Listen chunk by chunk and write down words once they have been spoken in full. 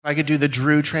If I could do the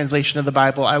Drew translation of the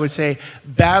Bible, I would say,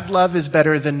 bad love is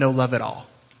better than no love at all.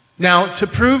 Now, to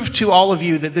prove to all of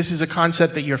you that this is a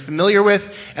concept that you're familiar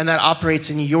with and that operates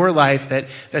in your life,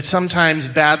 that sometimes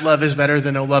bad love is better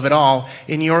than no love at all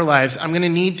in your lives, I'm going to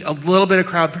need a little bit of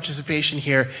crowd participation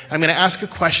here. I'm going to ask a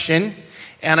question,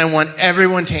 and I want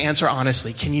everyone to answer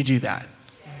honestly. Can you do that?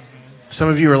 Some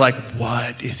of you are like,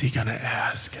 what is he going to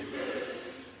ask?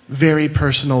 Very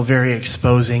personal, very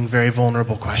exposing, very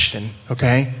vulnerable question,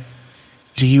 okay?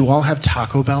 Do you all have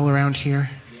Taco Bell around here?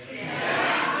 Yeah.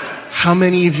 How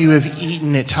many of you have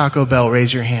eaten at Taco Bell?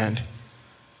 Raise your hand.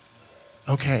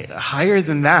 Okay, higher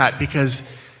than that, because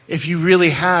if you really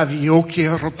have Yo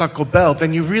quiero Taco Bell,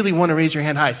 then you really want to raise your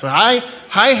hand high. So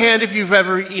high hand if you've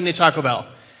ever eaten at Taco Bell.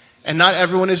 And not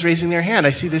everyone is raising their hand. I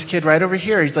see this kid right over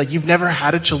here. He's like, you've never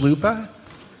had a chalupa?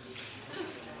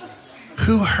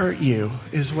 Who hurt you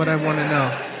is what I want to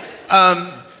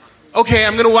know. Okay,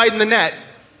 I'm going to widen the net.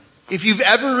 If you've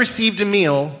ever received a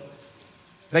meal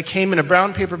that came in a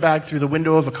brown paper bag through the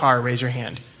window of a car, raise your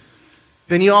hand.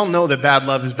 Then you all know that bad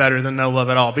love is better than no love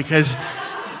at all, because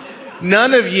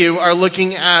none of you are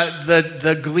looking at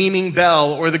the gleaming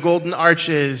bell or the golden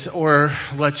arches or,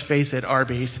 let's face it,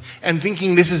 Arby's, and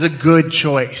thinking this is a good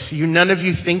choice. None of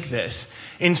you think this.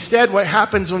 Instead, what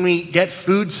happens when we get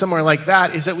food somewhere like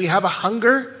that is that we have a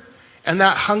hunger, and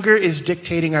that hunger is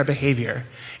dictating our behavior.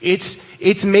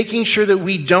 It's making sure that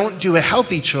we don't do a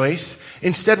healthy choice.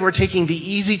 Instead, we're taking the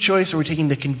easy choice, or we're taking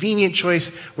the convenient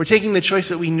choice. We're taking the choice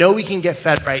that we know we can get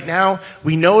fed right now.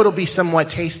 We know it'll be somewhat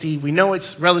tasty. We know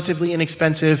it's relatively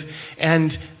inexpensive. And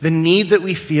the need that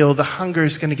we feel, the hunger,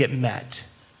 is going to get met.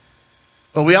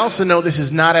 But we also know this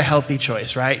is not a healthy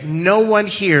choice, right? No one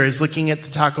here is looking at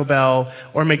the Taco Bell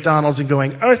or McDonald's and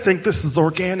going, I think this is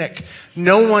organic.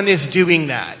 No one is doing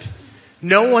that.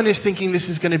 No one is thinking this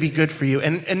is going to be good for you.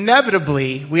 And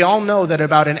inevitably, we all know that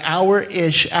about an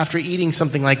hour-ish after eating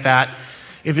something like that,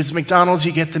 if it's McDonald's,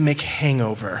 you get the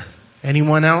McHangover.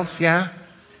 Anyone else? Yeah?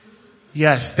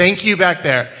 Yes, thank you back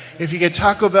there. If you get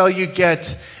Taco Bell, you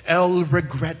get El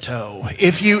Regreto.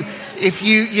 If you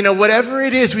whatever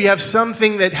it is, we have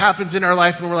something that happens in our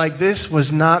life and we're like, this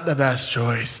was not the best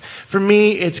choice. For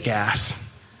me, it's gas.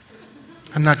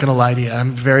 I'm not going to lie to you. I'm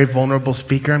a very vulnerable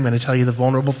speaker. I'm going to tell you the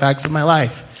vulnerable facts of my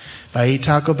life. If I eat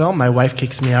Taco Bell, my wife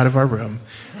kicks me out of our room.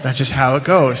 That's just how it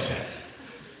goes.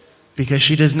 Because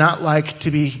she does not like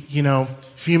to be,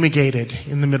 fumigated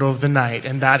in the middle of the night.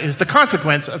 And that is the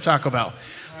consequence of Taco Bell.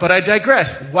 But I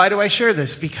digress. Why do I share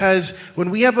this? Because when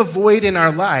we have a void in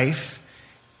our life,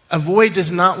 a void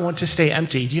does not want to stay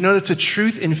empty. Do you know that's a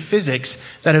truth in physics,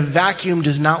 that a vacuum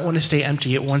does not want to stay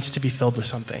empty? It wants to be filled with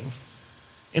something.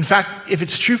 In fact, if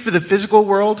it's true for the physical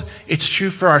world, it's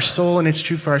true for our soul and it's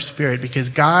true for our spirit, because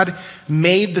God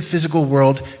made the physical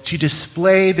world to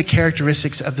display the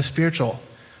characteristics of the spiritual,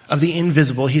 of the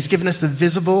invisible. He's given us the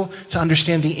visible to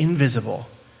understand the invisible.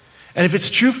 And if it's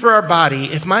true for our body,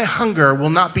 if my hunger will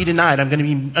not be denied, I'm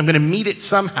going to meet it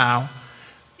somehow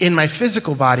in my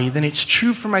physical body, then it's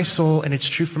true for my soul and it's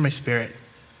true for my spirit.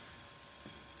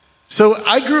 So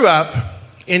I grew up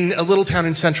in a little town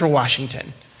in central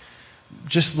Washington.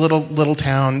 Just little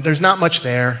town. There's not much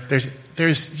there.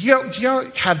 Do y'all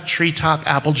have treetop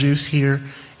apple juice here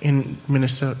in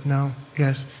Minnesota? No?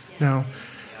 Yes? No?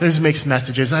 There's mixed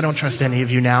messages. I don't trust any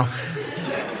of you now.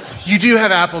 You do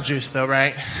have apple juice though,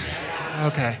 right?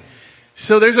 Okay.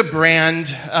 So there's a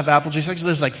brand of apple juice. Actually,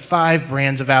 there's like 5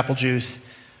 brands of apple juice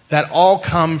that all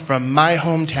come from my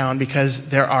hometown, because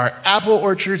there are apple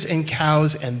orchards and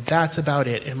cows, and that's about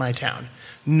it in my town.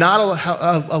 Not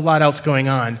a lot else going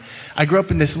on. I grew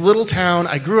up in this little town.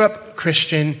 I grew up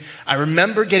Christian. I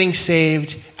remember getting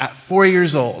saved at 4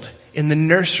 years old in the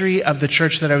nursery of the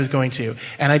church that I was going to.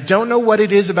 And I don't know what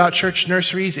it is about church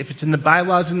nurseries, if it's in the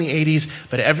bylaws in the 80s,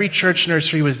 but every church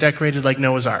nursery was decorated like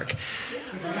Noah's Ark.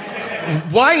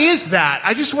 Why is that?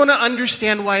 I just want to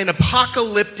understand why an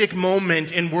apocalyptic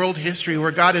moment in world history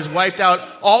where God has wiped out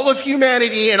all of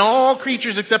humanity and all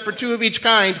creatures except for 2 of each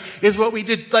kind is what we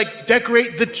did, like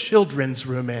decorate the children's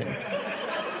room in.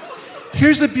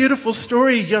 Here's a beautiful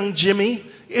story, young Jimmy.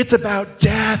 It's about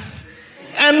death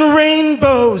and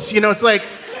rainbows. It's like,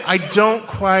 I don't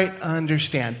quite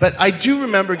understand. But I do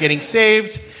remember getting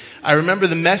saved. I remember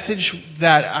the message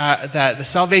that the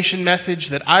salvation message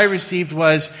that I received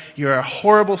was, you're a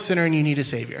horrible sinner and you need a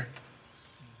savior.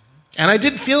 And I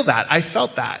did feel that. I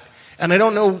felt that. And I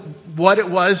don't know what it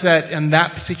was that on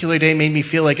that particular day made me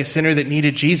feel like a sinner that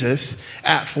needed Jesus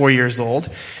at 4 years old.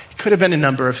 It could have been a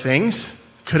number of things.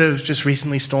 Could have just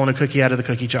recently stolen a cookie out of the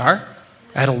cookie jar.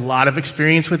 I had a lot of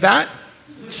experience with that.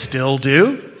 Still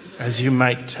do, as you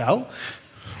might tell.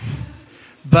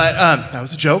 But that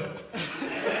was a joke.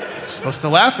 You're supposed to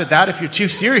laugh at that. If you're too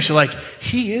serious, you're like,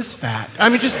 he is fat. I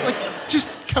mean,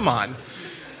 just come on.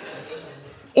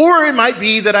 Or it might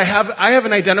be that I have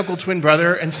an identical twin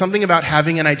brother, and something about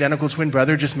having an identical twin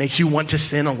brother just makes you want to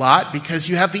sin a lot because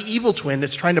you have the evil twin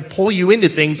that's trying to pull you into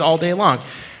things all day long.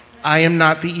 I am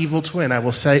not the evil twin. I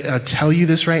will tell you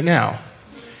this right now.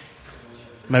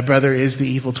 My brother is the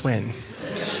evil twin.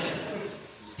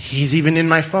 He's even in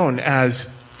my phone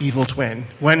as evil twin.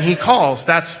 When he calls,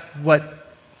 that's what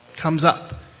comes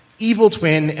up. Evil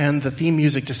twin and the theme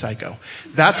music to Psycho.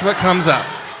 That's what comes up.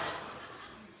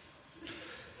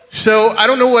 So I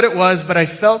don't know what it was, but I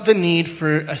felt the need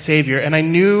for a savior. And I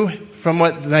knew from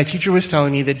what my teacher was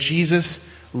telling me that Jesus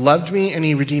loved me and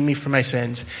he redeemed me from my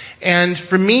sins. And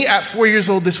for me at 4 years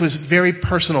old, this was very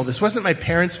personal. This wasn't my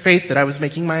parents' faith that I was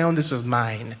making my own. This was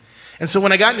mine. And so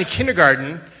when I got into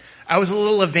kindergarten, I was a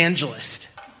little evangelist.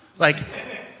 Like,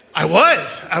 I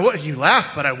was. You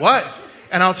laugh, but I was.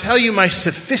 And I'll tell you, my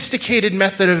sophisticated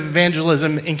method of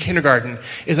evangelism in kindergarten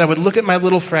is I would look at my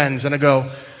little friends and I go,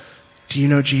 do you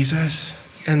know Jesus?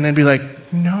 And then be like,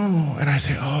 no. And I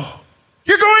say, oh,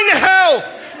 you're going to hell.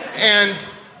 And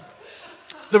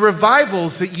the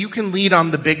revivals that you can lead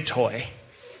on the big toy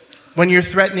when you're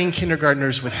threatening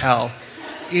kindergartners with hell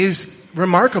is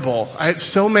remarkable.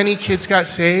 So many kids got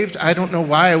saved. I don't know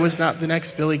why I was not the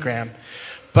next Billy Graham.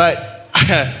 But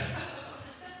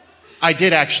I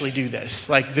did actually do this.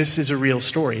 Like, this is a real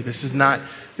story. This is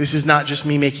not just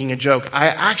me making a joke. I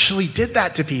actually did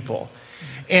that to people.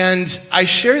 And I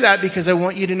share that because I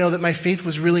want you to know that my faith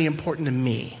was really important to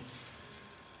me.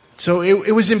 So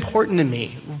it was important to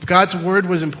me. God's word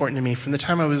was important to me from the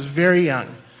time I was very young.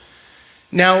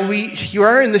 Now, you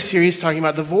are in this series talking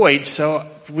about the void, so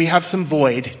we have some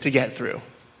void to get through.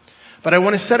 But I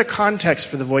want to set a context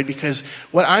for the void because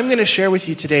what I'm going to share with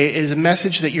you today is a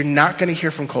message that you're not going to hear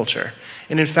from culture.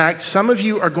 And in fact, some of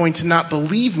you are going to not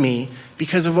believe me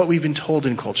because of what we've been told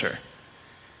in culture.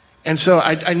 And so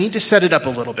I need to set it up a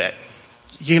little bit.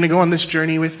 You going to go on this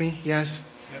journey with me? Yes?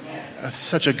 That's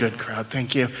such a good crowd.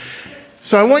 Thank you.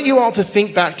 So I want you all to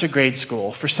think back to grade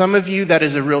school. For some of you, that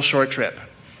is a real short trip.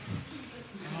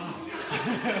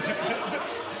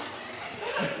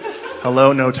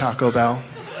 Hello, no Taco Bell.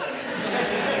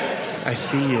 I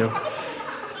see you.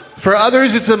 For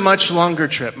others, it's a much longer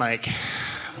trip, Mike.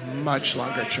 Much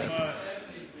longer trip.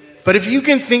 But if you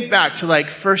can think back to like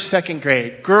first, second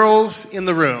grade, girls in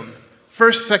the room,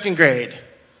 first, second grade,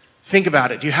 think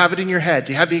about it. Do you have it in your head?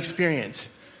 Do you have the experience?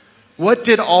 What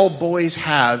did all boys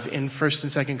have in first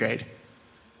and second grade?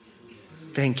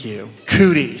 Thank you.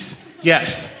 Cooties.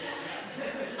 Yes.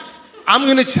 I'm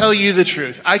going to tell you the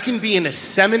truth. I can be in a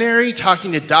seminary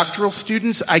talking to doctoral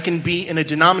students. I can be in a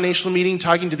denominational meeting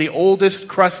talking to the oldest,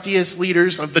 crustiest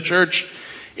leaders of the church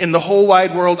in the whole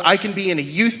wide world. I can be in a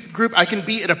youth group. I can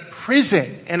be at a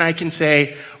prison. And I can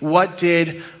say, what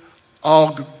did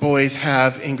all boys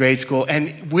have in grade school?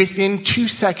 And within 2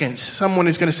 seconds, someone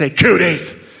is going to say,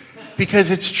 cooties.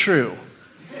 Because it's true.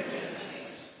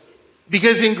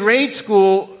 Because in grade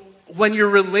school, when you're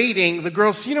relating, the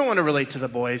girls, you don't want to relate to the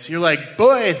boys. You're like,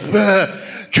 boys,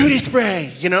 cootie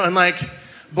spray, and like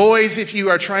boys, if you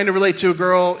are trying to relate to a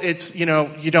girl, it's, you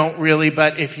don't really,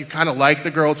 but if you kind of like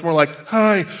the girl, it's more like,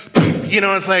 hi,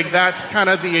 it's like that's kind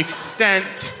of the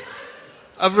extent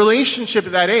of relationship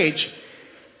at that age.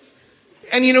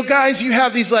 And, guys, you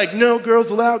have these like, no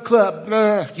girls allowed club,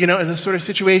 in this sort of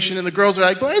situation, and the girls are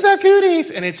like, boys have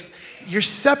cooties, and you're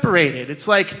separated. It's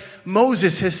like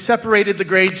Moses has separated the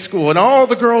grade school, and all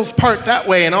the girls part that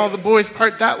way, and all the boys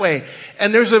part that way.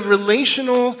 And there's a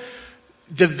relational,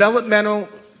 developmental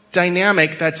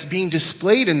dynamic that's being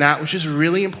displayed in that, which is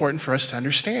really important for us to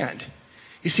understand.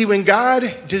 You see, when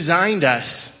God designed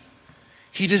us,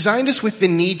 he designed us with the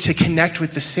need to connect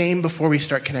with the same before we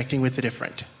start connecting with the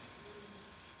different.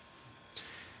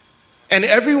 And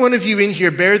every one of you in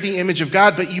here bear the image of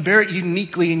God, but you bear it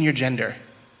uniquely in your gender.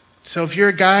 So if you're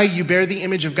a guy, you bear the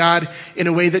image of God in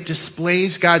a way that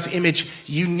displays God's image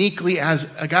uniquely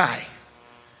as a guy.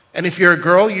 And if you're a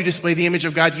girl, you display the image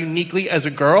of God uniquely as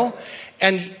a girl.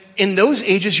 And in those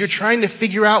ages, you're trying to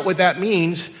figure out what that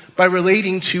means by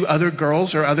relating to other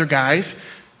girls or other guys,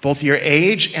 both your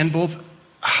age and both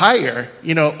higher,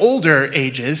 older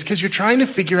ages, because you're trying to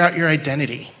figure out your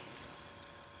identity.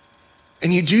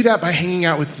 And you do that by hanging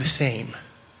out with the same.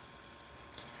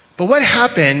 But what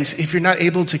happens if you're not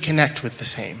able to connect with the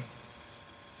same?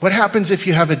 What happens if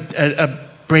you have a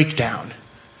breakdown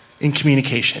in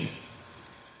communication?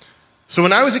 So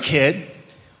when I was a kid,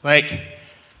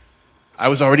 I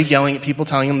was already yelling at people,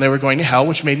 telling them they were going to hell,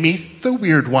 which made me the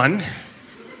weird one.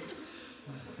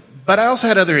 But I also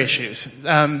had other issues.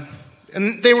 And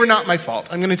they were not my fault.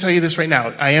 I'm going to tell you this right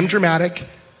now. I am dramatic.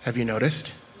 Have you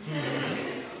noticed?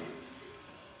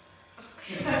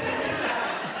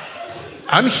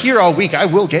 I'm here all week. I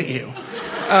will get you.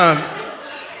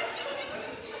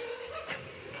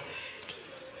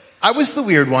 I was the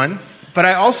weird one, but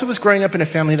I also was growing up in a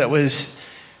family that was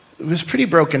pretty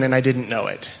broken, and I didn't know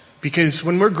it. Because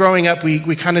when we're growing up,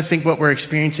 we kind of think what we're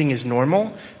experiencing is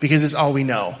normal because it's all we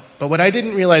know. But what I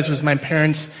didn't realize was my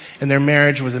parents and their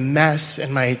marriage was a mess,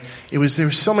 and there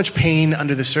was so much pain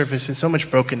under the surface and so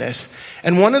much brokenness.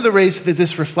 And one of the ways that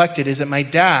this reflected is that my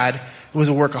dad was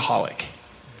a workaholic.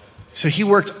 So he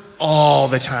worked all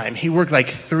the time. He worked like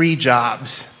 3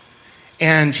 jobs.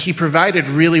 And he provided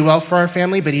really well for our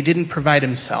family, but he didn't provide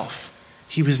himself.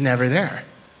 He was never there.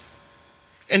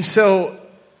 And so,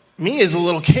 me as a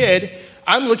little kid,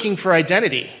 I'm looking for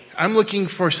identity. I'm looking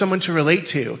for someone to relate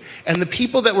to. And the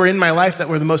people that were in my life that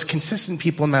were the most consistent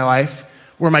people in my life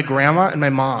were my grandma and my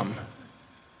mom.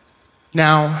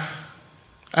 Now,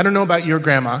 I don't know about your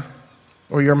grandma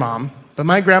or your mom, but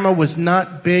my grandma was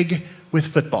not big with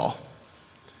football.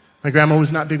 My grandma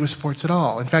was not big with sports at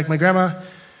all. In fact, my grandma...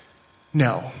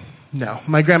 No.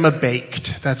 My grandma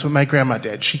baked. That's what my grandma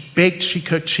did. She baked, she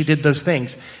cooked, she did those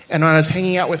things. And when I was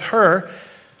hanging out with her,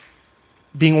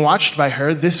 being watched by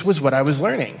her, this was what I was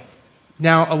learning.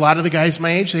 Now, a lot of the guys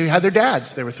my age, they had their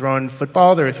dads. They were throwing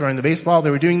football, they were throwing the baseball,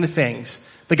 they were doing the things,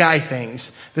 the guy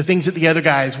things, the things that the other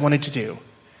guys wanted to do.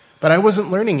 But I wasn't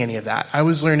learning any of that. I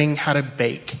was learning how to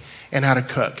bake and how to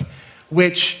cook,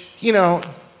 which,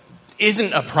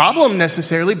 isn't a problem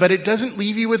necessarily, but it doesn't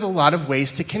leave you with a lot of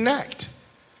ways to connect.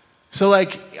 So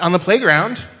like on the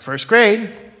playground, first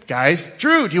grade, guys,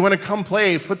 Drew, do you want to come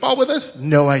play football with us?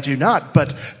 No, I do not,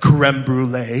 but creme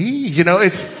brulee,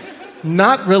 it's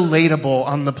not relatable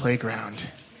on the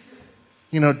playground.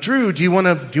 Drew, do you want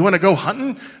to go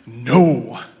hunting?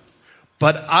 No,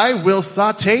 but I will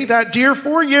saute that deer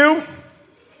for you.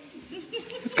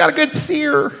 It's got a good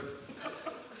sear.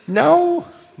 No.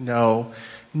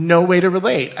 No way to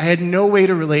relate. I had no way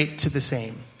to relate to the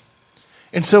same.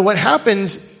 And so what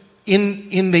happens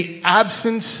in the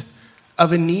absence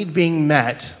of a need being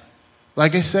met,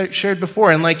 like I shared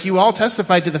before, and like you all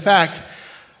testified to the fact,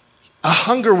 a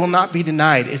hunger will not be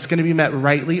denied. It's going to be met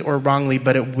rightly or wrongly,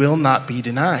 but it will not be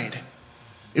denied.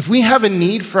 If we have a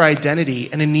need for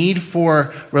identity and a need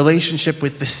for relationship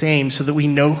with the same so that we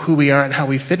know who we are and how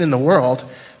we fit in the world,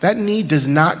 that need does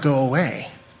not go away.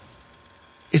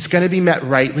 It's going to be met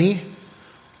rightly,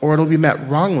 or it'll be met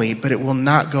wrongly, but it will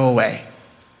not go away.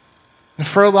 And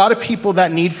for a lot of people,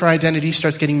 that need for identity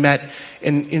starts getting met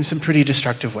in some pretty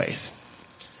destructive ways.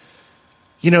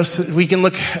 So we can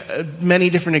look at many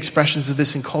different expressions of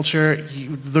this in culture.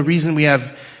 The reason we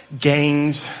have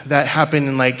gangs that happen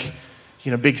in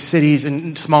big cities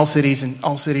and small cities and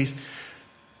all cities,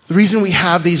 the reason we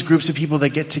have these groups of people that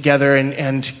get together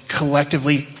and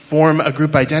collectively form a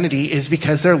group identity is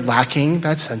because they're lacking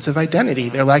that sense of identity.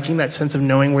 They're lacking that sense of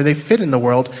knowing where they fit in the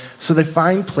world, so they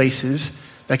find places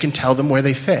that can tell them where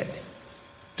they fit.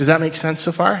 Does that make sense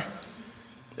so far?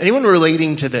 Anyone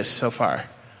relating to this so far?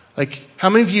 How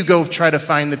many of you go try to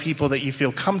find the people that you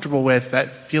feel comfortable with,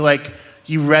 that feel like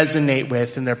you resonate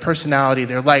with in their personality,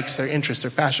 their likes, their interests,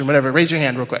 their fashion, whatever? Raise your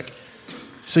hand real quick.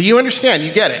 So you understand,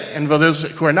 you get it. And for those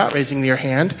who are not raising your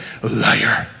hand,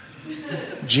 liar.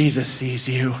 Jesus sees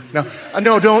you. No,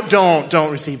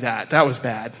 don't receive that. That was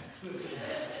bad.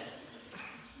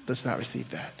 Let's not receive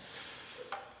that.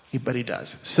 But he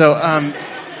does. So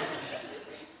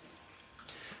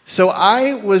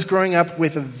I was growing up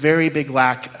with a very big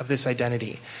lack of this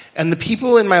identity. And the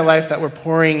people in my life that were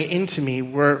pouring into me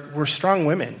were strong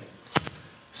women.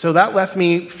 So that left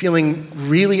me feeling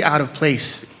really out of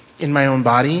place in my own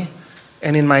body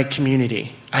and in my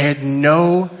community. I had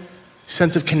no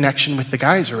sense of connection with the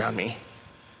guys around me.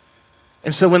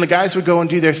 And so when the guys would go and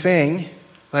do their thing,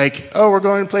 we're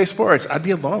going to play sports, I'd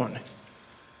be alone.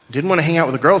 Didn't want to hang out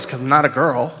with the girls because I'm not a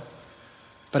girl,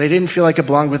 but I didn't feel like I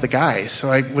belonged with the guys,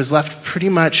 so I was left pretty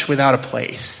much without a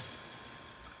place.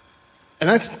 And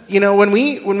that's, when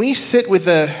we sit with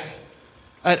an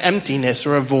emptiness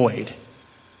or a void,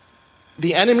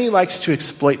 the enemy likes to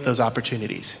exploit those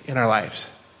opportunities in our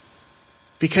lives.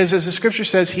 Because as the scripture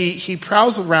says, he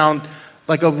prowls around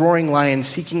like a roaring lion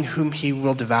seeking whom he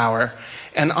will devour.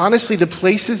 And honestly, the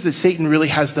places that Satan really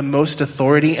has the most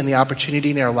authority and the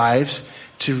opportunity in our lives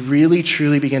to really,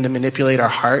 truly begin to manipulate our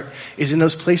heart is in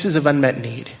those places of unmet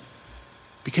need.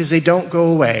 Because they don't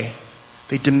go away.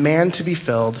 They demand to be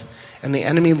filled. And the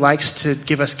enemy likes to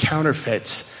give us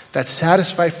counterfeits that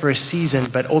satisfy for a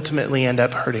season, but ultimately end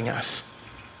up hurting us.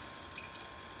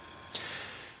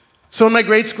 So in my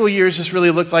grade school years, this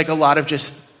really looked like a lot of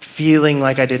just feeling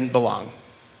like I didn't belong,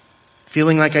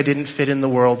 feeling like I didn't fit in the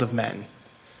world of men.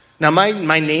 Now,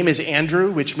 my name is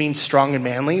Andrew, which means strong and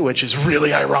manly, which is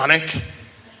really ironic.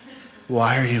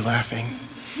 Why are you laughing?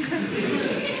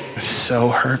 It's so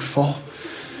hurtful.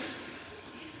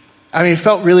 I mean, it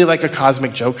felt really like a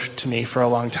cosmic joke to me for a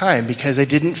long time because I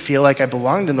didn't feel like I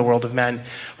belonged in the world of men.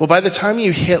 Well, by the time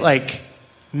you hit like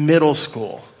middle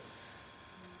school,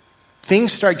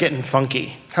 things start getting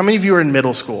funky. How many of you are in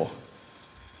middle school?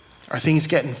 Are things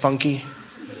getting funky?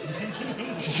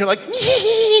 You're like,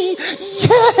 yes!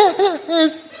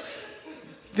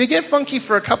 They get funky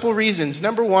for a couple reasons.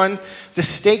 Number one, the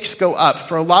stakes go up.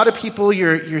 For a lot of people,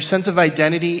 your sense of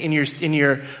identity in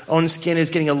your own skin is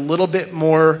getting a little bit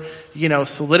more,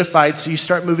 solidified, so you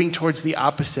start moving towards the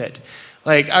opposite.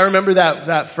 Like, I remember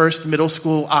that first middle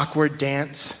school awkward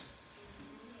dance.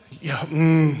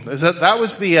 That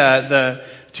was the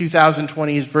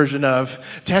 2020s version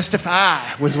of Testify,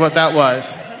 was what that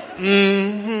was.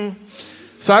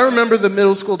 So I remember the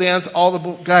middle school dance. All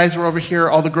the guys were over here,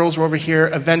 all the girls were over here.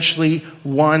 Eventually,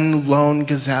 one lone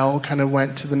gazelle kind of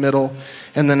went to the middle,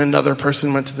 and then another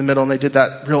person went to the middle, and they did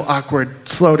that real awkward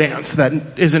slow dance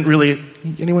that isn't really...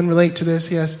 Anyone relate to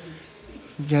this? Yes?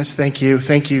 Yes, thank you.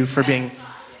 Thank you for being...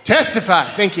 Testify,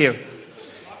 thank you.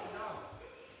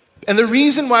 And the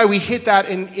reason why we hit that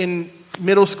in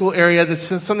middle school area,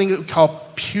 this is something that we call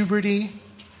puberty.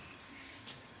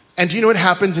 And do you know what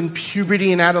happens in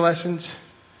puberty and adolescence?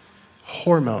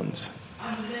 Hormones.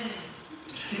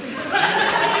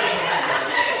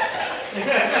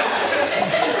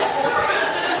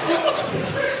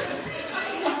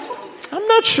 I'm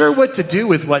not sure what to do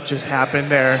with what just happened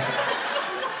there.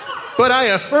 But I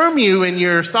affirm you in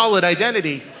your solid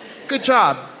identity. Good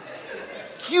job.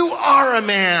 You are a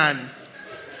man.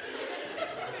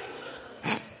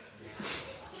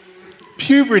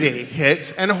 Puberty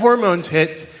hits and hormones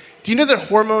hits. Do you know that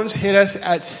hormones hit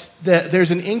us there's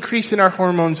an increase in our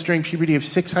hormones during puberty of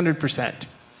 600%.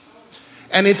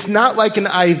 And it's not like an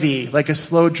IV, like a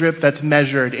slow drip that's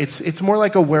measured. It's more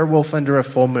like a werewolf under a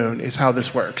full moon is how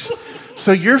this works.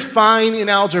 So you're fine in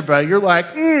algebra. You're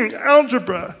like,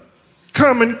 algebra,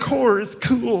 Common Core is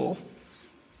cool.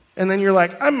 And then you're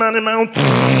like, I'm on my own,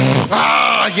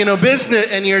 business.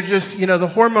 And you're just, the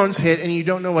hormones hit and you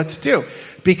don't know what to do.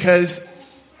 Because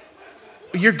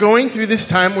you're going through this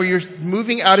time where you're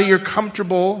moving out of your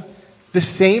comfortable, the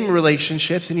same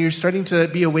relationships, and you're starting to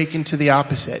be awakened to the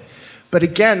opposite. But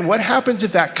again, what happens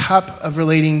if that cup of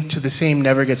relating to the same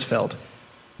never gets filled?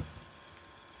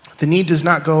 The need does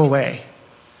not go away.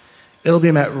 It'll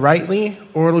be met rightly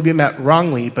or it'll be met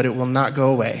wrongly, but it will not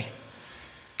go away.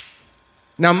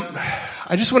 Now,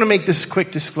 I just want to make this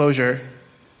quick disclosure.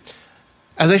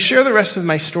 As I share the rest of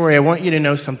my story, I want you to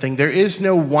know something. There is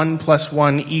no 1 +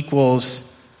 1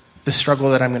 equals the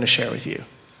struggle that I'm going to share with you.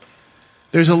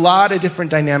 There's a lot of different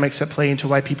dynamics that play into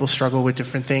why people struggle with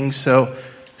different things.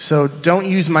 So don't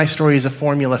use my story as a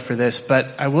formula for this, but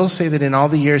I will say that in all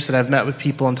the years that I've met with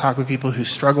people and talked with people who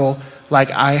struggle like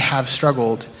I have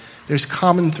struggled, there's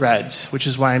common threads, which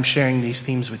is why I'm sharing these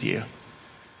themes with you.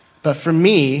 But for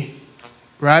me,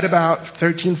 right about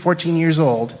 13, 14 years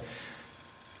old,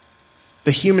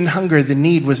 the human hunger, the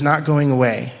need was not going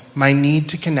away. My need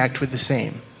to connect with the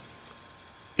same.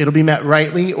 It'll be met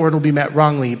rightly or it'll be met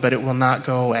wrongly, but it will not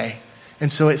go away.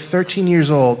 And so at 13 years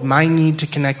old, my need to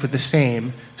connect with the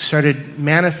same started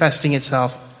manifesting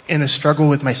itself in a struggle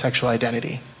with my sexual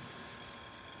identity.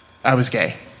 I was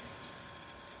gay.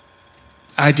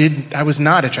 I was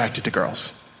not attracted to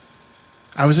girls.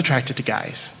 I was attracted to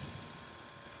guys.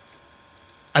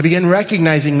 I began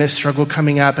recognizing this struggle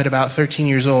coming up at about 13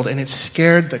 years old, and it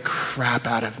scared the crap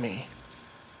out of me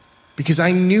because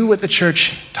I knew what the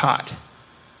church taught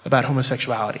about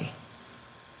homosexuality.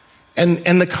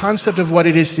 And the concept of what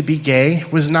it is to be gay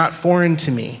was not foreign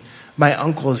to me. My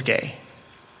uncle is gay.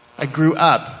 I grew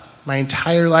up my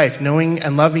entire life knowing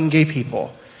and loving gay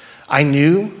people. I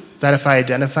knew that if I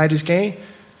identified as gay,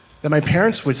 that my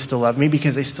parents would still love me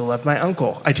because they still loved my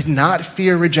uncle. I did not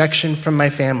fear rejection from my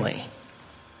family.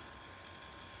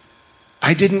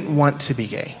 I didn't want to be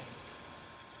gay.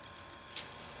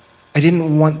 I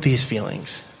didn't want these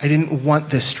feelings. I didn't want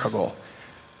this struggle.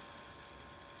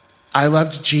 I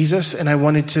loved Jesus and I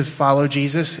wanted to follow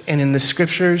Jesus. And in the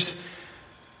scriptures,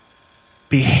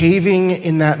 behaving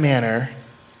in that manner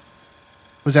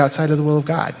was outside of the will of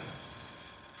God.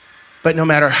 But no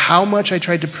matter how much I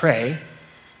tried to pray,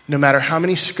 no matter how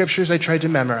many scriptures I tried to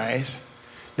memorize,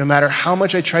 no matter how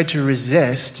much I tried to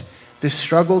resist, this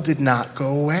struggle did not go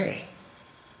away.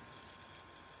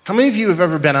 How many of you have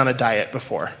ever been on a diet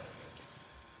before?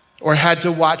 or had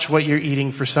to watch what you're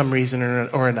eating for some reason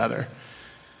or another.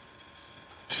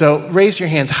 So raise your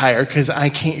hands higher, because I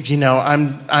can't,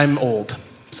 I'm old,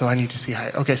 so I need to see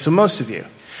higher. Okay, so most of you.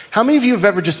 How many of you have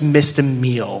ever just missed a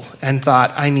meal and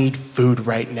thought, I need food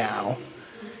right now?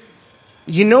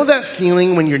 You know that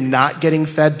feeling when you're not getting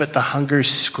fed, but the hunger's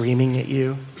screaming at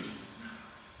you?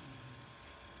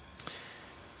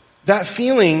 That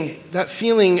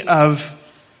feeling of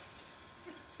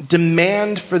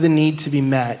demand for the need to be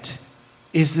met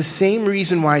is the same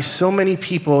reason why so many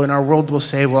people in our world will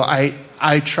say, well,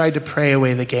 I tried to pray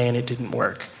away the gay and it didn't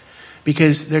work.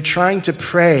 Because they're trying to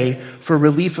pray for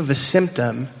relief of a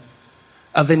symptom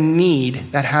of a need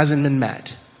that hasn't been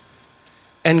met.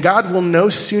 And God will no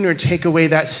sooner take away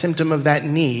that symptom of that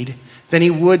need than he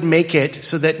would make it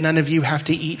so that none of you have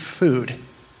to eat food.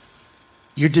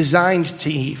 You're designed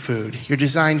to eat food. You're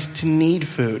designed to need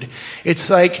food. It's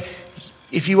like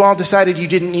if you all decided you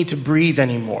didn't need to breathe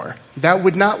anymore, that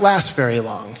would not last very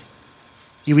long.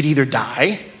 You would either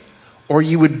die or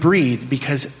you would breathe,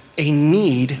 because a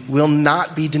need will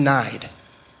not be denied.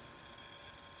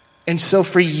 And so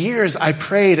for years, I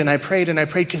prayed and I prayed and I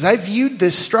prayed, because I viewed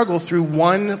this struggle through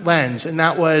one lens, and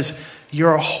that was,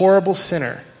 you're a horrible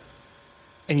sinner.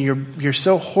 And you're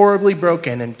so horribly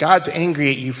broken, and God's angry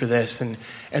at you for this.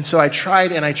 And so I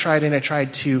tried and I tried and I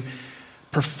tried to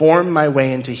perform my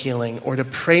way into healing, or to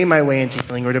pray my way into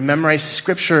healing, or to memorize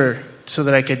scripture so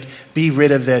that I could be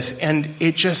rid of this. And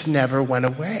it just never went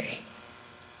away.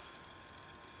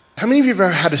 How many of you have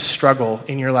ever had a struggle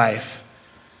in your life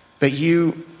that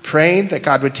you prayed that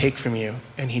God would take from you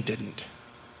and he didn't?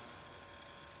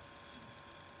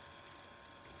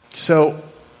 So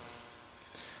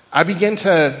I began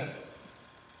to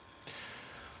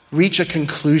reach a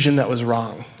conclusion that was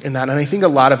wrong in that. And I think a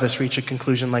lot of us reach a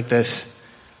conclusion like this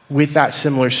with that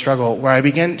similar struggle, where I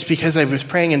began, because I was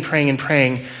praying and praying and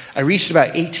praying, I reached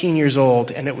about 18 years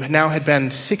old, and it now had been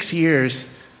 6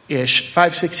 years-ish,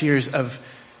 5-6 years of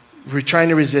trying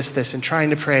to resist this and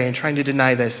trying to pray and trying to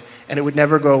deny this, and it would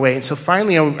never go away. And so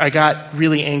finally I got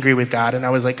really angry with God, and I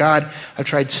was like, God, I've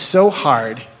tried so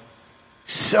hard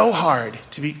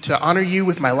to honor you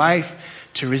with my life,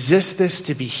 to resist this,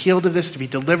 to be healed of this, to be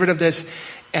delivered of this,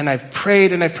 and I've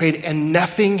prayed and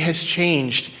nothing has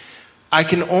changed. I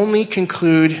can only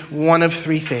conclude one of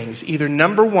three things. Either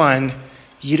number one,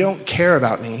 you don't care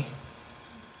about me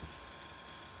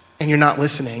and you're not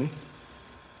listening.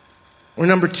 Or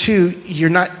number two, you're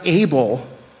not able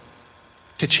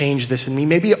to change this in me.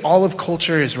 Maybe all of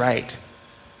culture is right.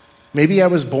 Maybe I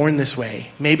was born this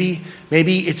way. Maybe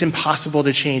it's impossible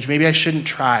to change. Maybe I shouldn't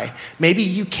try. Maybe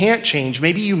you can't change.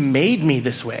 Maybe you made me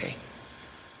this way.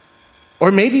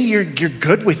 Or maybe you're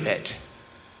good with it.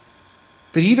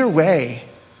 But either way,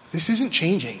 this isn't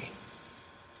changing.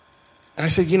 And I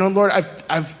said, Lord,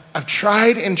 I've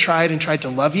tried and tried and tried to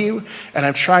love you, and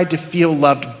I've tried to feel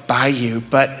loved by you,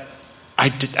 but I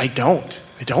don't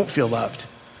feel loved.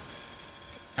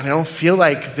 And I don't feel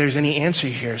like there's any answer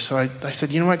here. So I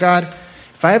said, you know what, God?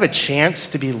 If I have a chance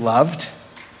to be loved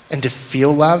and to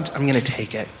feel loved, I'm going to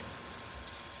take it.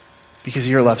 Because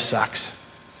your love sucks.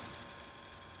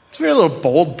 It's a very little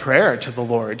bold prayer to the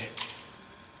Lord.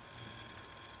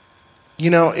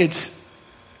 It's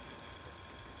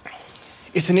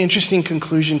an interesting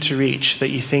conclusion to reach, that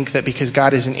you think that because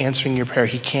God isn't answering your prayer,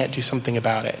 he can't do something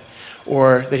about it,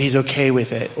 or that he's okay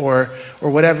with it, or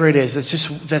whatever it is.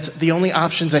 That's the only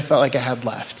options I felt like I had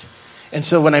left. And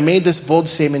so when I made this bold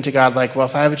statement to God, like, well,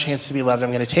 if I have a chance to be loved, I'm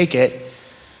going to take it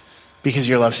because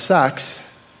your love sucks.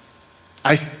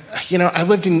 I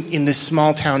lived in this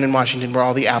small town in Washington where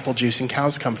all the apple juice and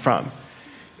cows come from.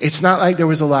 It's not like there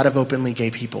was a lot of openly gay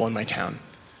people in my town.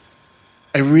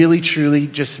 I really, truly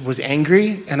just was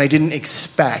angry, and I didn't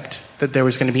expect that there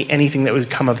was going to be anything that would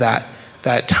come of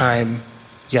that time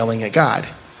yelling at God.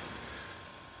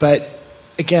 But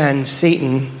again,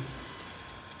 Satan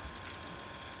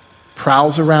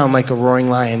prowls around like a roaring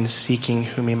lion seeking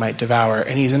whom he might devour,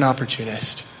 and he's an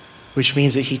opportunist, which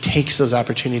means that he takes those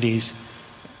opportunities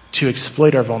to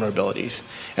exploit our vulnerabilities.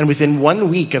 And within 1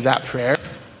 week of that prayer,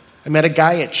 I met a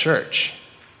guy at church.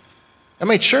 At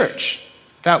my church.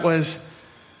 That was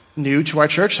new to our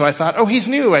church, so I thought, he's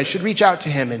new. I should reach out to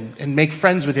him and make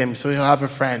friends with him so he'll have a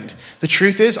friend. The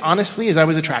truth is, honestly, I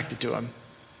was attracted to him.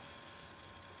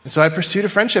 And so I pursued a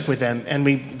friendship with him, and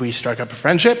we struck up a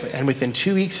friendship, and within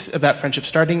 2 weeks of that friendship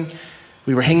starting,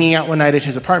 we were hanging out one night at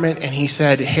his apartment, and he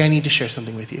said, hey, I need to share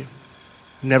something with you.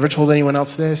 I've never told anyone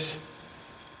else this,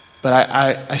 but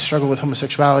I struggle with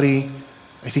homosexuality.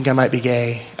 I think I might be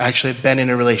gay. I actually have been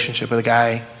in a relationship with a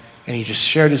guy, and he just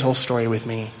shared his whole story with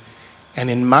me. And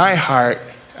in my heart,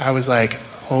 I was like,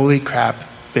 holy crap,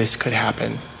 this could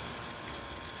happen,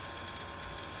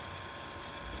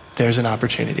 there's an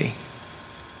opportunity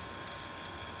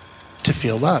to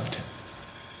feel loved.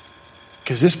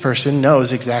 Because this person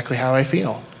knows exactly how I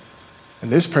feel.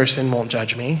 And this person won't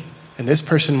judge me. And this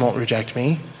person won't reject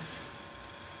me.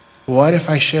 What if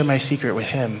I share my secret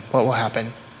with him? What will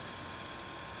happen?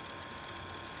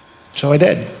 So I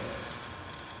did.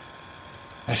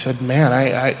 I said, man,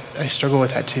 I struggle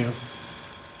with that too.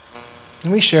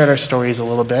 And we shared our stories a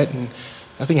little bit, and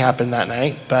nothing happened that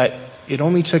night, but it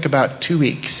only took about 2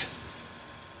 weeks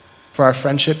for our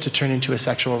friendship to turn into a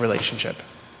sexual relationship.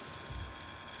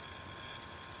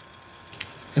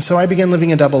 And so I began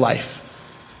living a double life.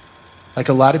 Like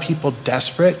a lot of people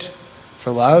desperate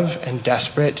for love and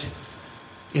desperate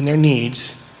in their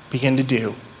needs begin to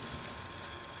do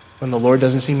when the Lord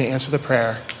doesn't seem to answer the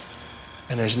prayer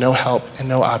and there's no help and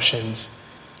no options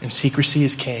and secrecy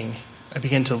is king, I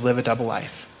began to live a double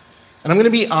life. And I'm going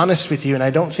to be honest with you, and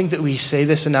I don't think that we say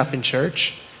this enough in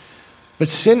church, but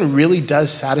sin really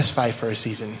does satisfy for a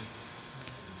season,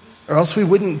 or else we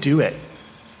wouldn't do it.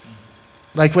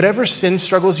 Like whatever sin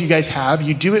struggles you guys have,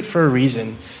 you do it for a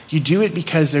reason. You do it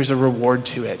because there's a reward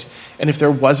to it. And if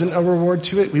there wasn't a reward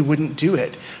to it, we wouldn't do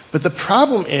it. But the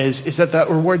problem is that that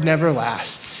reward never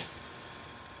lasts.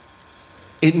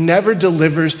 It never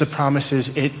delivers the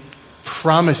promises it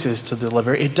promises to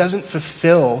deliver. It doesn't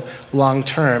fulfill long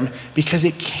term because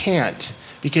it can't.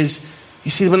 Because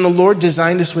you see, when the Lord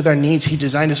designed us with our needs, he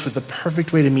designed us with the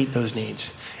perfect way to meet those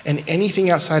needs. And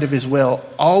anything outside of his will,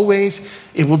 always,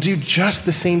 it will do just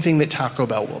the same thing that Taco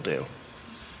Bell will do.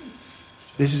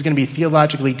 This is going to be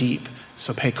theologically deep,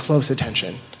 so pay close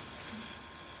attention.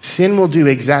 Sin will do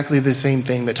exactly the same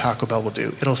thing that Taco Bell will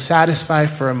do. It'll satisfy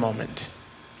for a moment.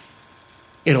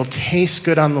 It'll taste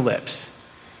good on the lips.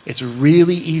 It's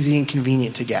really easy and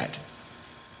convenient to get.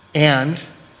 And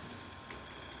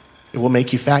it will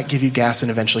make you fat, give you gas, and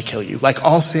eventually kill you, like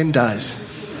all sin does.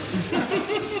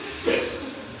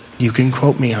 You can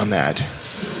quote me on that.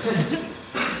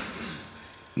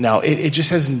 No, it just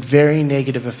has very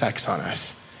negative effects on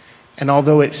us. And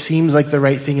although it seems like the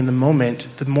right thing in the moment,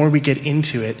 the more we get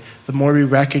into it, the more we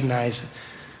recognize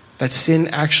that sin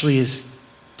actually is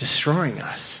destroying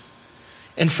us.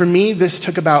 And for me, this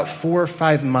took about 4 or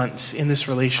 5 months in this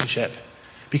relationship,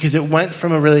 because it went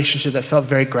from a relationship that felt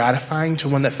very gratifying to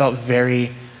one that felt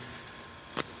very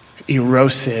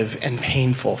erosive and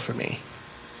painful for me.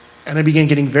 And I began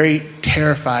getting very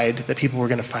terrified that people were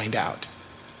going to find out.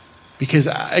 Because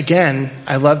again,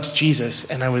 I loved Jesus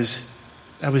and I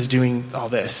was doing all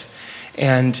this.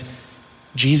 And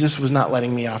Jesus was not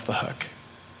letting me off the hook.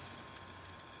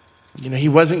 You know, he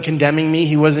wasn't condemning me.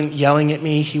 He wasn't yelling at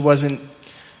me. He wasn't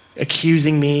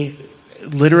accusing me.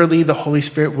 Literally, the Holy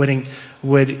Spirit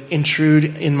would intrude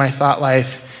in my thought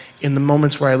life in the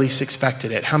moments where I least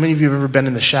expected it. How many of you have ever been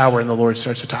in the shower and the Lord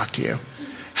starts to talk to you?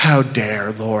 How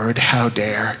dare, Lord, how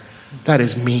dare. That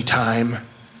is me time.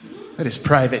 That is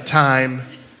private time.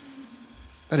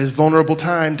 That is vulnerable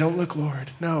time. Don't look,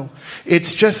 Lord. No.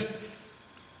 It's just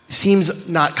seems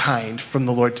not kind from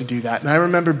the Lord to do that. And I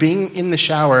remember being in the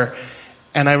shower,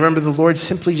 and I remember the Lord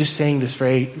simply just saying this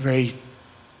very, very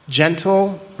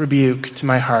gentle rebuke to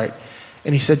my heart.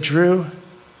 And he said, Drew,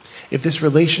 if this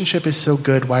relationship is so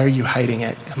good, why are you hiding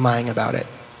it and lying about it?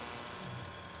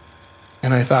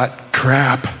 And I thought,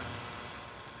 crap.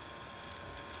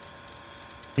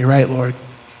 You're right, Lord.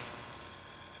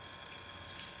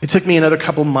 It took me another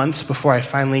couple months before I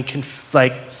finally,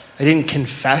 I didn't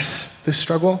confess this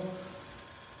struggle.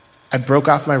 I broke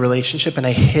off my relationship and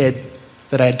I hid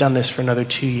that I had done this for another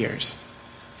 2 years.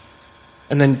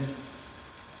 And then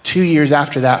 2 years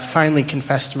after that, finally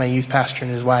confessed to my youth pastor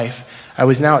and his wife. I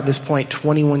was now at this point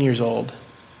 21 years old.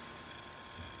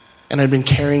 And I'd been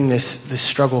carrying this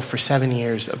struggle for 7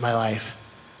 years of my life.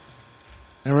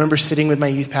 And I remember sitting with my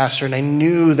youth pastor, and I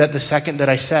knew that the second that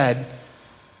I said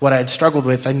what I had struggled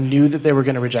with, I knew that they were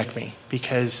going to reject me,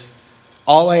 because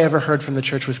all I ever heard from the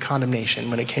church was condemnation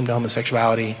when it came to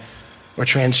homosexuality or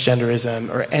transgenderism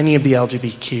or any of the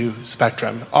LGBTQ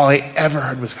spectrum. All I ever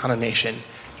heard was condemnation.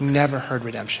 Never heard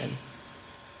redemption.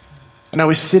 And I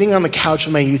was sitting on the couch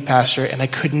with my youth pastor, and I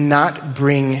could not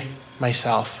bring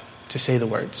myself to say the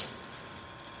words,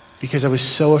 because I was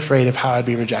so afraid of how I'd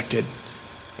be rejected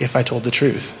if I told the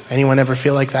truth. Anyone ever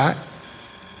feel like that?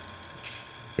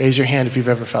 Raise your hand if you've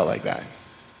ever felt like that.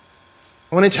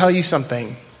 I want to tell you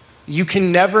something. You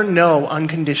can never know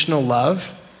unconditional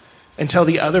love until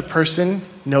the other person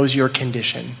knows your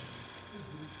condition.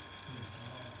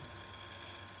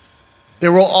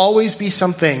 There will always be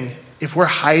something If we're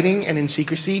hiding and in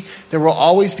secrecy, there will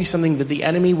always be something that the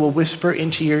enemy will whisper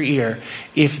into your ear.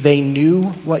 If they knew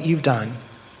what you've done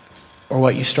or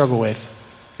what you struggle with,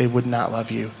 they would not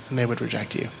love you and they would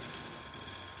reject you.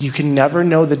 You can never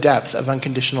know the depth of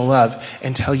unconditional love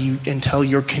until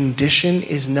your condition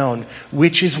is known,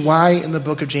 which is why in the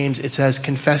book of James it says,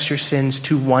 confess your sins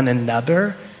to one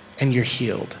another and you're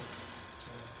healed.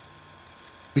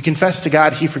 We confess to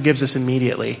God, he forgives us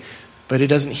immediately, but it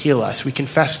doesn't heal us. We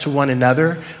confess to one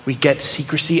another, we get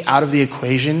secrecy out of the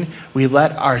equation, we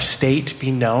let our state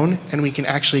be known, and we can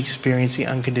actually experience the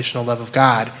unconditional love of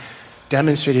God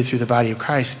demonstrated through the body of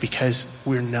Christ because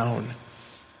we're known.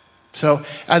 So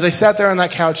as I sat there on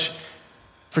that couch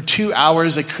for 2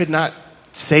 hours, I could not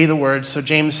say the words. So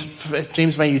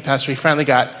James, my youth pastor, he finally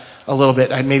got a little bit,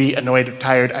 maybe annoyed or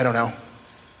tired, I don't know.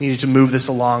 Needed to move this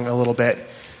along a little bit.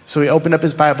 So he opened up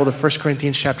his Bible to 1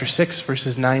 Corinthians chapter 6,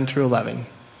 verses 9 through 11.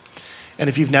 And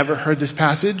if you've never heard this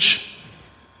passage,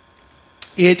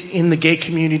 it in the gay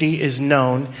community is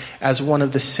known as one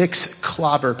of the 6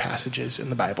 clobber passages in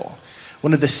the Bible.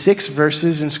 One of the 6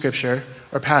 verses in Scripture,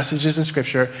 or passages in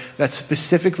Scripture, that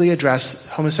specifically address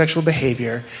homosexual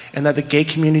behavior, and that the gay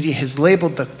community has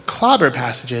labeled the clobber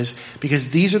passages because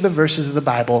these are the verses of the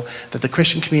Bible that the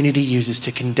Christian community uses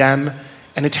to condemn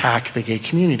and attack the gay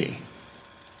community.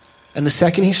 And the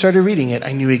second he started reading it,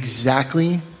 I knew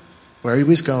exactly where he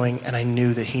was going, and I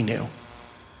knew that he knew.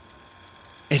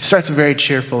 It starts very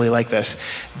cheerfully like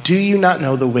this. Do you not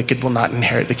know the wicked will not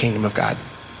inherit the kingdom of God?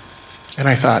 And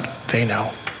I thought, they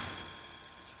know.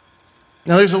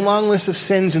 Now there's a long list of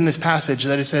sins in this passage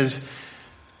that it says,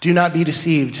 do not be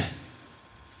deceived.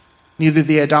 Neither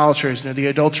the idolaters, nor the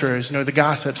adulterers, nor the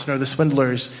gossips, nor the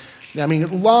swindlers. I mean, a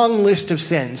long list of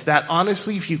sins that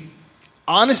honestly, if you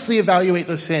honestly evaluate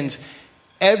those sins,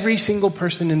 every single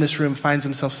person in this room finds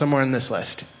himself somewhere in this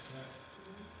list.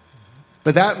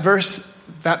 But that verse,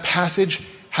 that passage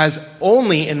has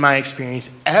only, in my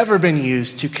experience, ever been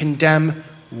used to condemn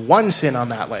one sin on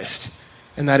that list,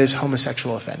 and that is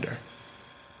homosexual offender.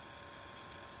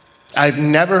 I've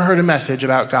never heard a message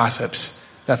about gossips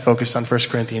that focused on 1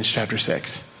 Corinthians chapter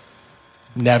 6.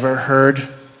 Never heard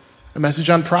a message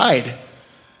on pride,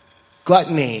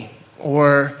 gluttony,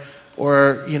 or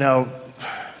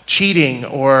cheating,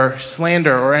 or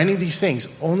slander, or any of these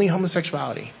things. Only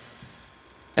homosexuality.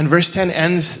 And verse 10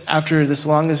 ends after this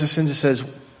long list of sins. It says,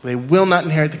 they will not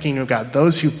inherit the kingdom of God.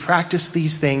 Those who practice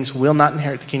these things will not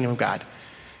inherit the kingdom of God.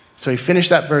 So he finished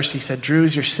that verse. He said, Drew,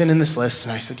 is your sin in this list?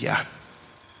 And I said, yeah.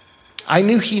 I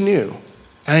knew he knew.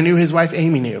 And I knew his wife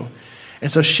Amy knew.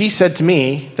 And so she said to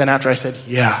me, then after I said,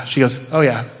 yeah, she goes, oh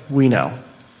yeah, we know.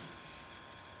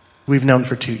 We've known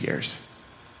for 2 years.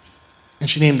 And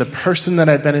she named the person that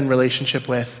I'd been in relationship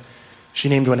with. She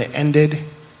named when it ended.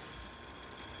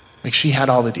 Like she had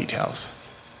all the details.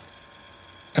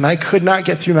 And I could not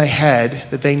get through my head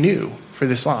that they knew for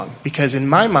this long. Because in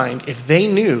my mind, if they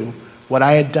knew what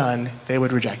I had done, they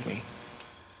would reject me.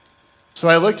 So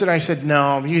I looked at her and I said,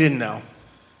 no, you didn't know.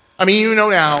 I mean, you know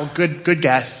now, good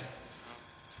guess.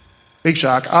 Big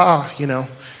shock, But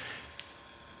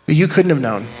you couldn't have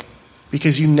known.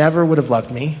 Because you never would have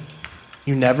loved me.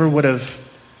 You never would have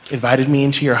invited me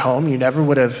into your home. You never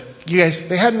would have, you guys,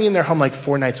 they had me in their home like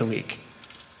 4 nights a week.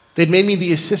 They'd made me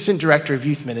the assistant director of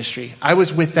youth ministry. I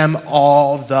was with them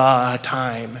all the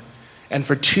time. And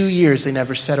for 2 years, they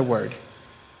never said a word.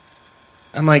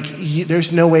 I'm like,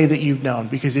 there's no way that you've known,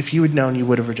 because if you had known, you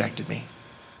would have rejected me.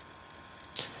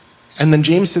 And then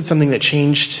James said something that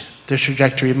changed the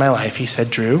trajectory of my life. He said,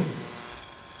 Drew,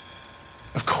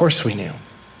 of course we knew,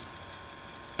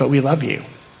 but we love you.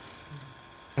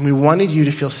 And we wanted you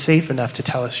to feel safe enough to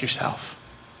tell us yourself.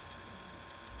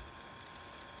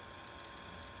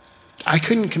 I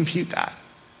couldn't compute that.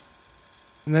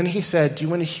 And then he said, do you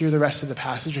want to hear the rest of the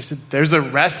passage? I said, there's a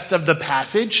rest of the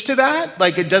passage to that?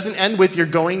 Like it doesn't end with you're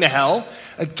going to hell?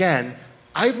 Again,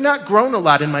 I've not grown a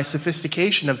lot in my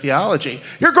sophistication of theology.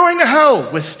 You're going to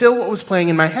hell was still what was playing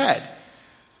in my head.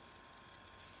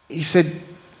 He said,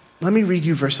 let me read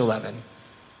you verse 11.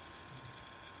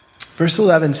 Verse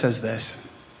 11 says this,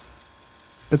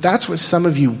 but that's what some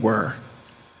of you were.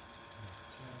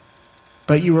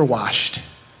 But you were washed,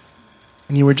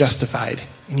 and you were justified,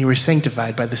 and you were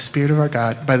sanctified by the Spirit of our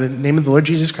God, by the name of the Lord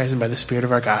Jesus Christ and by the Spirit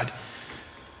of our God.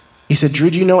 He said, Drew,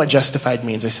 do you know what justified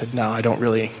means? I said, no, I don't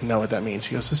really know what that means.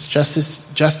 He goes, it's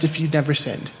just if you'd never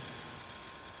sinned.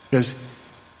 He goes,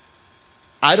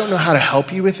 I don't know how to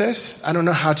help you with this. I don't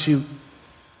know how to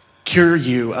cure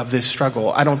you of this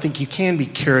struggle. I don't think you can be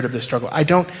cured of this struggle. I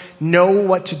don't know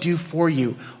what to do for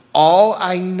you. All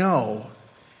I know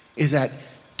is that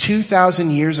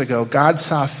 2,000 years ago, God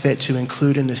saw fit to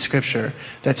include in the scripture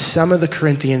that some of the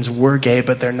Corinthians were gay,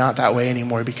 but they're not that way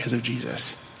anymore because of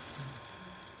Jesus.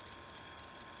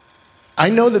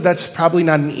 I know that that's probably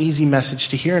not an easy message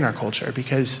to hear in our culture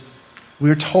because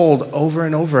we're told over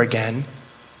and over again.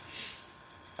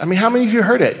 I mean, how many of you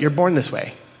heard it? You're born this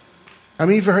way. How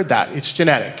many of you heard that? It's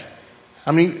genetic.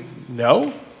 How many?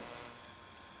 No?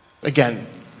 Again,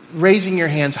 raising your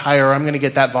hands higher, or I'm going to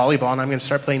get that volleyball and I'm going to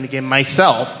start playing the game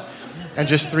myself and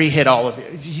just 3-hit all of you.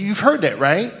 You've heard it,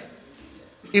 right?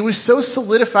 It was so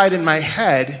solidified in my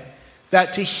head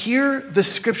that to hear the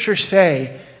scripture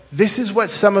say, this is what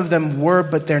some of them were,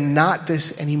 but they're not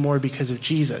this anymore because of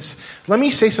Jesus. Let me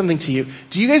say something to you.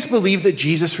 Do you guys believe that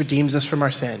Jesus redeems us from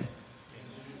our sin?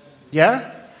 Yeah?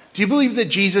 Do you believe that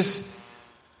Jesus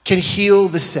can heal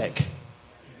the sick?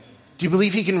 Do you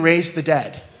believe he can raise the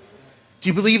dead? Do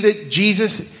you believe that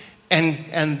Jesus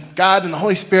and God and the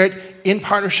Holy Spirit in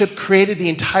partnership created the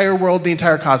entire world, the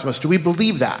entire cosmos? Do we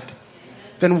believe that?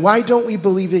 Then why don't we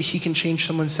believe that he can change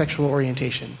someone's sexual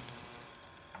orientation?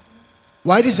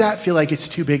 Why does that feel like it's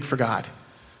too big for God?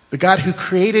 The God who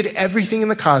created everything in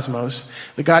the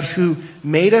cosmos, the God who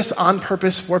made us on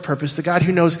purpose for purpose, the God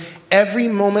who knows every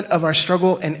moment of our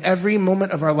struggle and every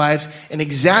moment of our lives and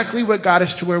exactly what got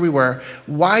us to where we were,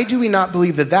 why do we not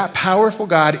believe that that powerful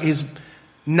God is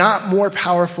not more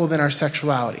powerful than our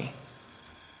sexuality?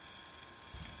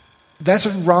 That's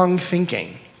wrong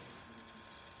thinking.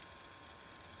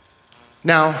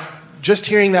 Now, just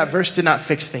hearing that verse did not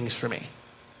fix things for me.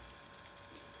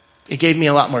 It gave me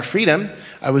a lot more freedom.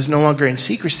 I was no longer in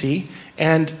secrecy.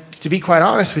 And to be quite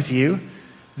honest with you,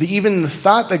 even the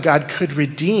thought that God could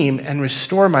redeem and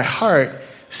restore my heart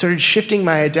started shifting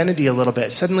my identity a little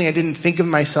bit. Suddenly I didn't think of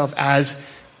myself as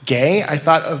gay. I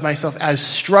thought of myself as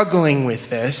struggling with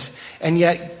this. And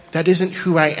yet that isn't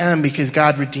who I am because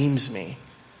God redeems me.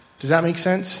 Does that make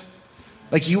sense?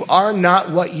 Like, you are not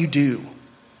what you do.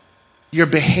 Your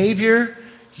behavior,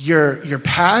 your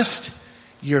past,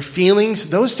 your feelings,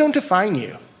 those don't define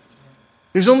you.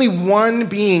 There's only one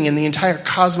being in the entire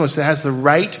cosmos that has the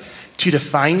right to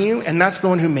define you, and that's the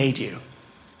one who made you.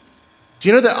 Do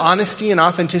you know that honesty and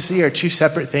authenticity are two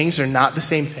separate things? They're not the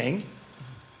same thing.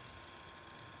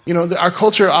 You know, our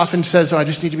culture often says, I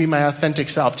just need to be my authentic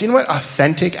self. Do you know what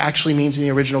authentic actually means in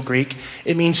the original Greek?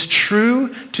 It means true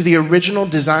to the original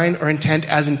design or intent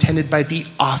as intended by the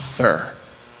author.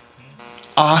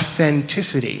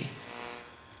 Authenticity.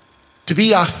 To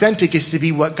be authentic is to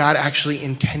be what God actually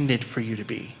intended for you to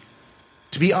be.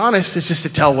 To be honest is just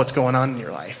to tell what's going on in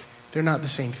your life. They're not the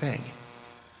same thing.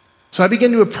 So I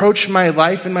begin to approach my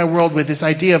life and my world with this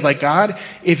idea of like, God,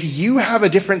 if you have a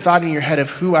different thought in your head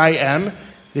of who I am,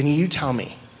 then you tell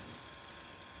me.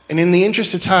 And in the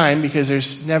interest of time, because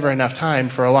there's never enough time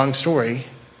for a long story,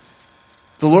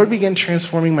 the Lord began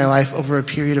transforming my life over a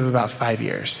period of about 5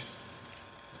 years.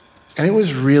 And it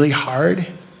was really hard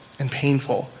and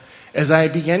painful as I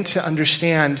began to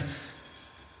understand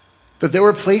that there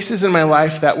were places in my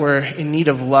life that were in need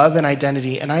of love and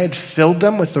identity, and I had filled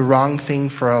them with the wrong thing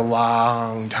for a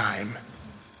long time.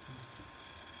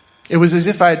 It was as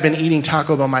if I had been eating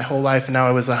Taco Bell my whole life and now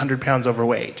I was 100 pounds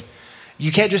overweight.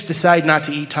 You can't just decide not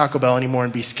to eat Taco Bell anymore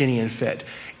and be skinny and fit.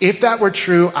 If that were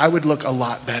true, I would look a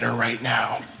lot better right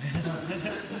now.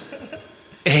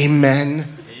 Amen.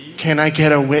 Can I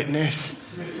get a witness?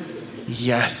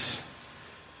 Yes.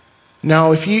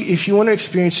 Now, if you want to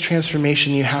experience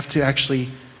transformation, you have to actually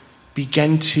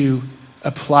begin to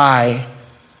apply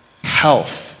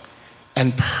health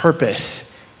and purpose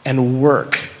and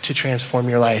work to transform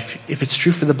your life. If it's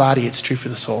true for the body, it's true for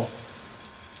the soul.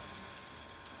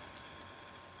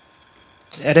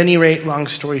 At any rate, long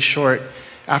story short,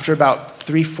 after about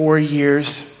 3-4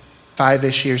 years,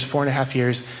 5-ish years, 4.5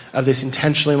 years of this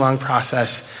intentionally long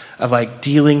process of like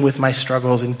dealing with my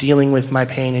struggles and dealing with my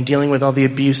pain and dealing with all the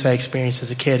abuse I experienced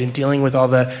as a kid and dealing with all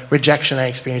the rejection I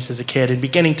experienced as a kid and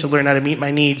beginning to learn how to meet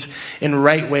my needs in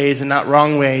right ways and not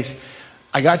wrong ways,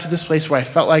 I got to this place where I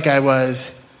felt like I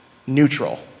was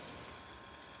neutral.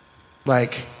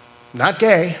 Like, not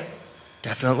gay,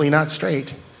 definitely not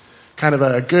straight. Kind of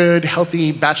a good,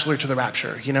 healthy bachelor to the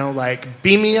rapture, you know, like,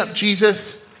 beam me up,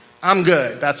 Jesus, I'm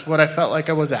good. That's what I felt like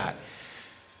I was at.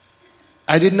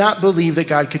 I did not believe that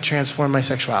God could transform my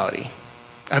sexuality.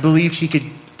 I believed he could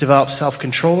develop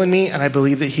self-control in me, and I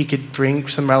believed that he could bring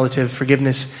some relative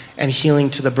forgiveness and healing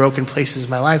to the broken places of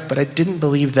my life, but I didn't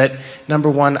believe that, number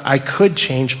one, I could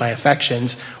change my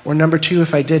affections, or number two,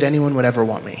 if I did, anyone would ever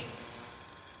want me.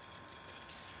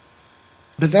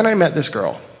 But then I met this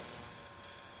girl,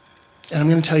 and I'm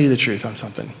going to tell you the truth on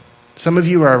something. Some of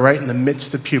you are right in the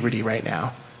midst of puberty right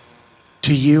now.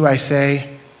 To you, I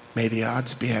say, May the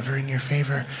odds be ever in your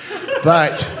favor.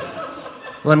 But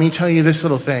let me tell you this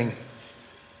little thing.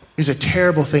 It's a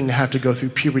terrible thing to have to go through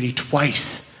puberty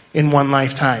twice in one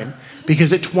lifetime.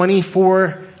 Because at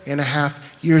 24 and a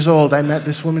half years old, I met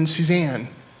this woman, Suzanne.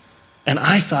 And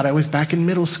I thought I was back in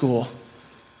middle school.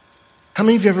 How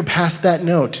many of you ever passed that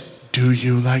note? Do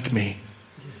you like me?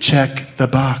 Check the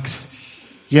box.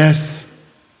 Yes.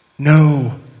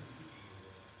 No.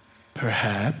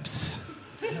 Perhaps.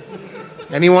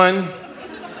 Anyone?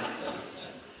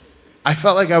 I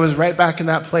felt like I was right back in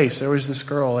that place. There was this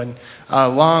girl, and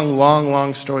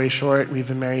long story short, we've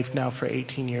been married now for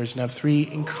 18 years and have 3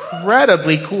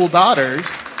 incredibly cool daughters.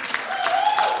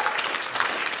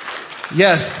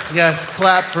 Yes,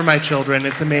 clap for my children.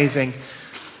 It's amazing.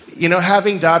 You know,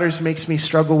 having daughters makes me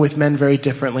struggle with men very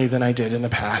differently than I did in the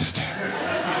past.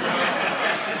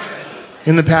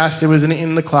 In the past, it was an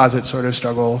in-the-closet sort of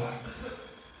struggle.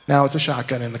 Now it's a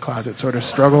shotgun in the closet sort of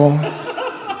struggle.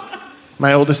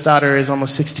 My oldest daughter is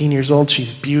almost 16 years old.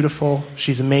 She's beautiful.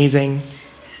 She's amazing.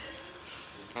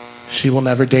 She will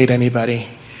never date anybody.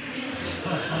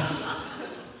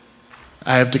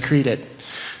 I have decreed it.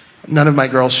 None of my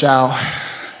girls shall.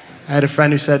 I had a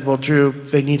friend who said, well, Drew,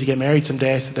 they need to get married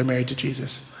someday. I said, they're married to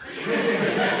Jesus.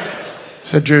 I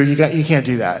said, Drew, you can't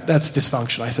do that. That's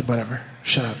dysfunctional. I said, whatever.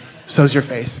 Shut up. So's your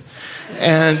face.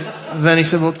 And then he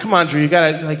said, well, come on, Drew, you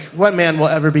gotta, like, what man will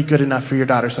ever be good enough for your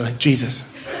daughter? So I'm like, Jesus.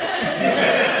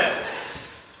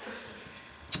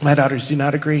 My daughters do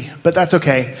not agree, but that's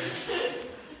okay.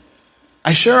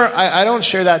 I don't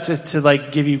share that to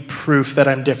like give you proof that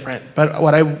I'm different, but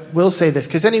what I will say this,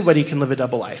 because anybody can live a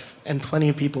double life, and plenty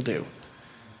of people do.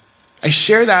 I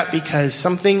share that because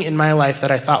something in my life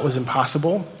that I thought was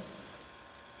impossible,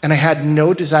 and I had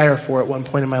no desire for at one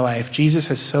point in my life, Jesus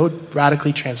has so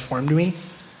radically transformed me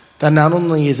that not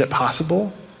only is it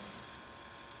possible,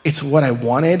 it's what I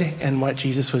wanted and what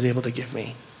Jesus was able to give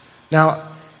me. Now,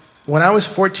 when I was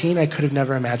 14, I could have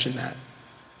never imagined that.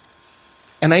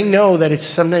 And I know that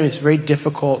sometimes it's very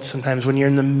difficult sometimes when you're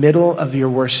in the middle of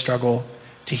your worst struggle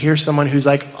to hear someone who's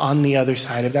like on the other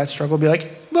side of that struggle be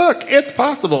like, look, it's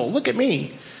possible, look at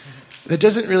me. That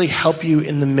doesn't really help you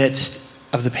in the midst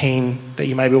of the pain that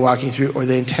you might be walking through or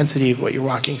the intensity of what you're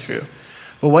walking through.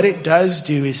 But what it does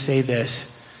do is say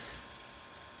this: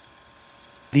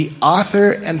 the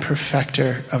author and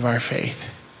perfecter of our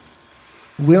faith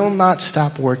will not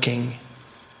stop working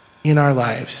in our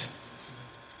lives.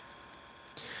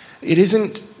 It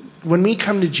isn't, when we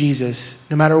come to Jesus,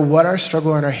 no matter what our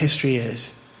struggle and our history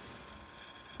is,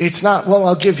 it's not, well,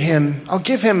 I'll give him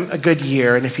a good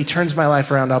year, and if he turns my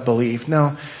life around, I'll believe.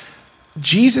 No,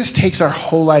 Jesus takes our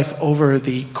whole life over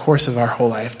the course of our whole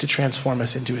life to transform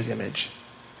us into his image.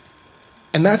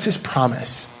 And that's his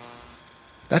promise.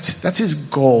 That's his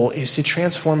goal, is to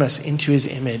transform us into his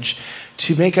image,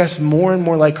 to make us more and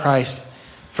more like Christ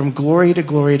from glory to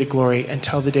glory to glory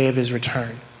until the day of his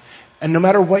return. And no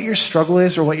matter what your struggle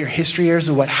is or what your history is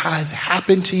or what has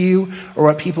happened to you or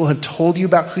what people have told you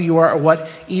about who you are or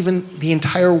what even the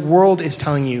entire world is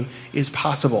telling you is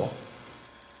possible,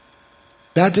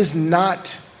 that does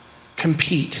not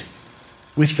compete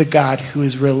with the God who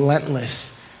is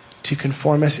relentless to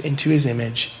conform us into his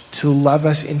image, to love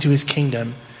us into his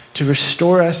kingdom, to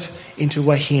restore us into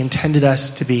what he intended us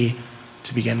to be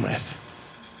to begin with.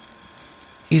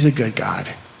 He's a good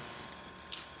God.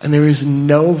 And there is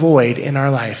no void in our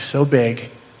life so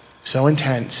big, so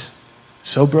intense,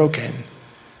 so broken,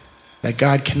 that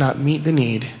God cannot meet the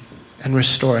need and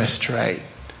restore us to right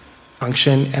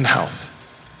function and health,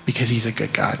 because he's a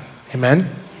good God. Amen?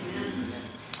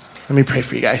 Let me pray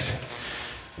for you guys.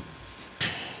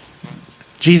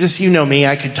 Jesus, you know me.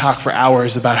 I could talk for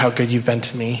hours about how good you've been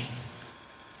to me.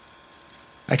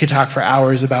 I could talk for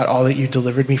hours about all that you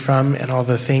delivered me from and all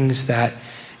the things that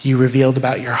you revealed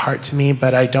about your heart to me,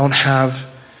 but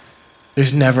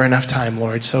there's never enough time,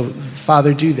 Lord. So,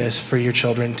 Father, do this for your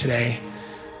children today.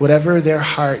 Whatever their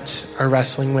hearts are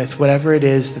wrestling with, whatever it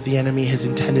is that the enemy has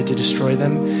intended to destroy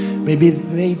them, may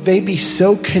they be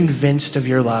so convinced of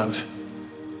your love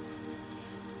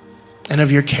and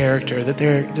of your character that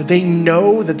they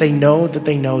know that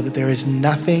there is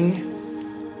nothing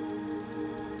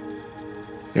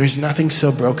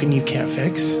so broken you can't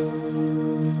fix.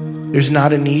 There's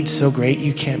not a need so great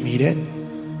you can't meet it.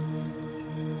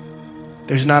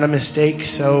 There's not a mistake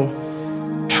so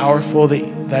powerful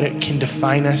that it can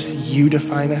define us. You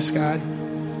define us, God.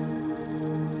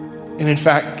 And in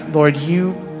fact, Lord,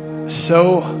 you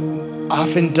so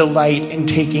often delight in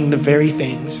taking the very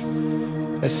things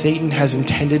that Satan has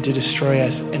intended to destroy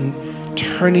us and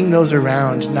turning those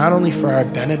around, not only for our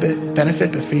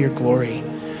benefit, but for your glory.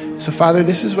 So, Father,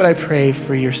 this is what I pray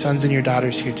for your sons and your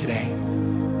daughters here today.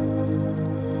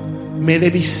 May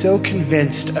they be so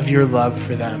convinced of your love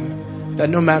for them that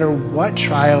no matter what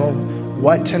trial,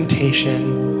 what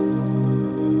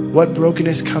temptation, what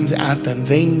brokenness comes at them,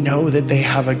 they know that they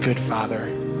have a good Father.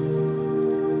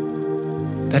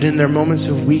 That in their moments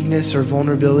of weakness or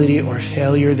vulnerability or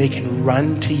failure, they can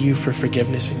run to you for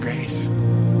forgiveness and grace.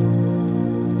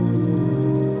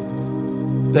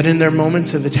 That in their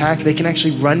moments of attack, they can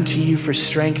actually run to you for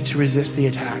strength to resist the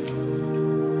attack.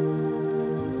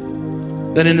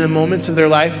 That in the moments of their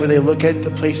life where they look at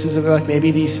the places of their life, maybe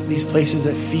these places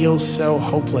that feel so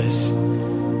hopeless,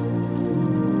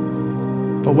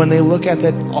 but when they look at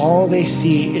that, all they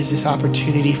see is this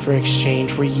opportunity for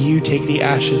exchange where you take the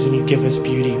ashes and you give us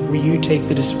beauty, where you take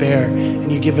the despair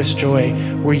and you give us joy,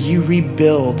 where you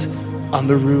rebuild on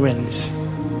the ruins,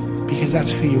 because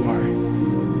that's who you are.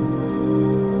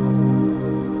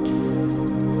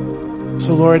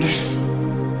 So Lord,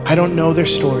 I don't know their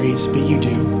stories, but you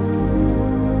do.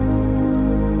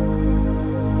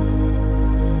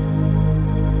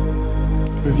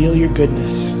 Reveal your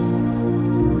goodness.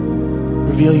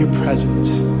 Reveal your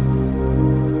presence.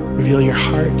 Reveal your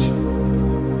heart.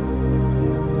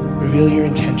 Reveal your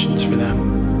intentions for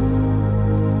them.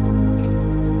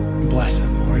 Bless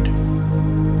them, Lord.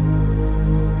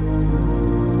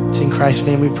 It's in Christ's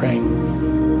name we pray.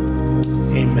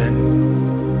 Amen.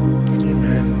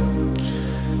 Amen.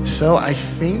 So I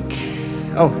think,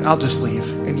 I'll just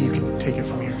leave and you can take it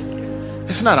from here.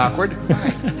 It's not awkward.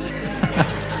 Bye.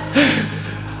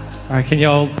 All right, can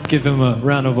y'all give him a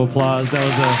round of applause? That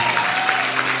was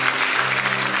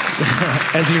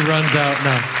as he runs out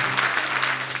now.